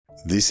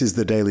This is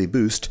the daily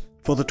boost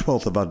for the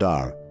 12th of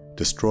Adar,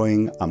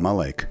 destroying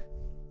Amalek.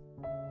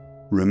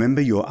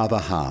 Remember your other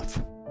half.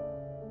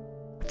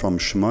 From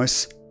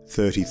Shmos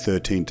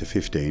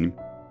 30:13-15,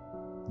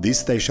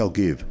 This they shall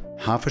give,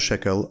 half a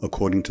shekel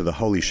according to the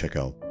holy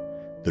shekel.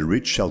 The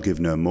rich shall give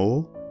no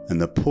more,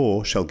 and the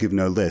poor shall give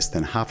no less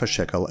than half a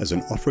shekel as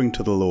an offering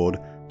to the Lord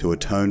to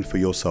atone for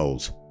your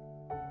souls.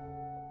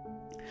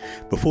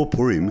 Before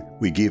Purim,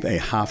 we give a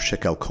half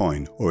shekel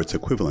coin, or its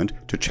equivalent,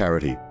 to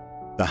charity.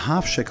 The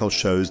half shekel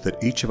shows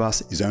that each of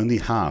us is only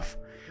half.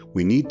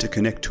 We need to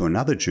connect to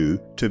another Jew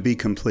to be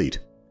complete.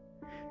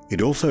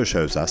 It also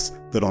shows us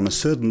that on a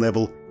certain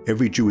level,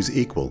 every Jew is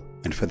equal,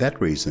 and for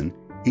that reason,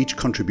 each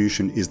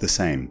contribution is the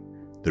same.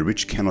 The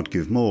rich cannot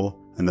give more,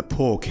 and the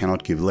poor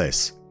cannot give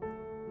less.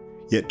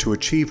 Yet to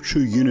achieve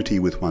true unity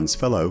with one's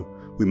fellow,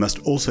 we must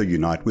also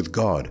unite with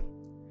God.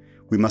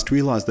 We must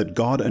realize that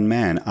God and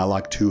man are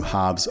like two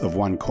halves of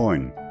one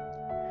coin.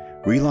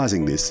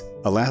 Realizing this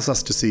allows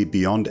us to see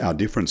beyond our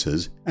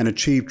differences and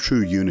achieve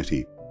true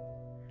unity.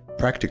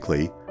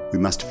 Practically, we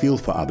must feel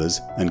for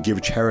others and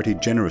give charity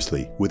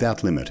generously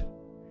without limit.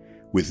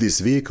 With this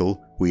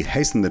vehicle, we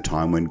hasten the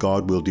time when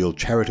God will deal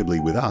charitably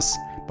with us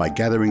by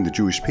gathering the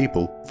Jewish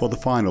people for the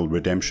final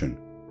redemption.